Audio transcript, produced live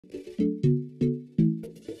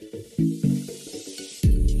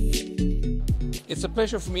It's a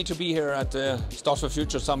pleasure for me to be here at the Start for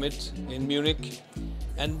Future Summit in Munich.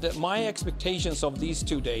 And my expectations of these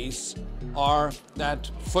 2 days are that,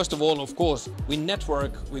 first of all, of course, we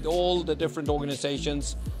network with all the different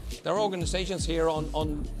organizations. There are organizations here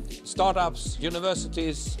on startups,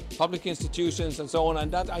 universities, public institutions, and so on,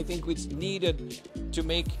 and that I think is needed to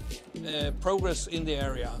make progress in the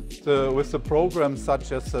area. With the programs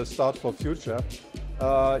such as Start for Future,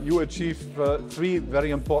 you achieve three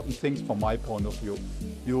very important things from my point of view.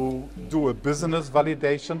 You do a business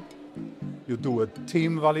validation, you do a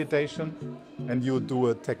team validation, and you do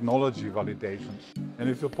a technology validation. And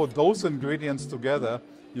if you put those ingredients together,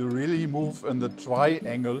 you really move in the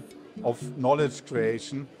triangle of knowledge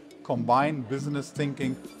creation, combine business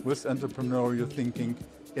thinking with entrepreneurial thinking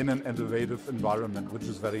in an innovative environment, which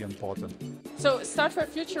is very important. So Start for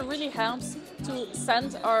Future really helps to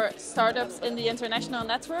send our startups in the international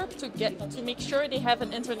network to make sure they have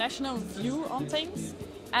an international view on things.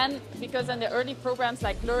 And because in the early programs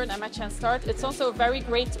like Learn, Match and Start, it's also a very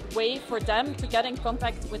great way for them to get in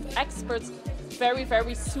contact with experts very,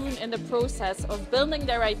 very soon in the process of building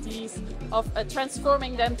their ideas, of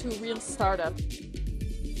transforming them to real startups.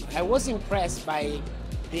 I was impressed by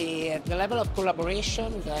the level of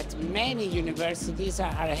collaboration that many universities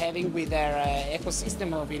are having with their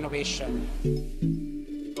ecosystem of innovation.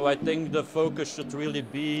 So I think the focus should really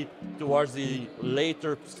be towards the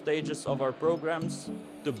later stages of our programs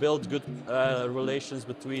to build good relations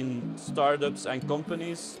between startups and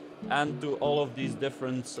companies and to all of these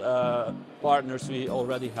different partners we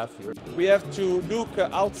already have here. We have to look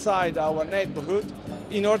outside our neighborhood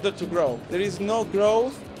in order to grow. There is no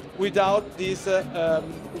growth without this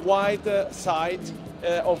wide side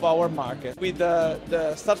of our market. With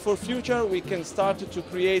the Start for Future, we can start to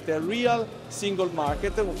create a real single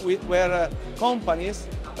market where companies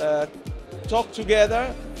talk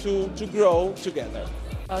together to grow together.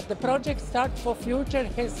 The project Start for Future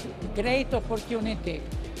has great opportunity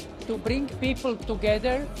to bring people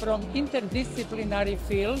together from interdisciplinary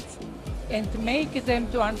fields and make them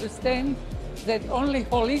to understand that only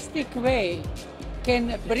holistic way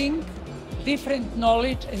can bring different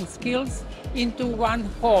knowledge and skills into one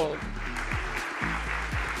whole.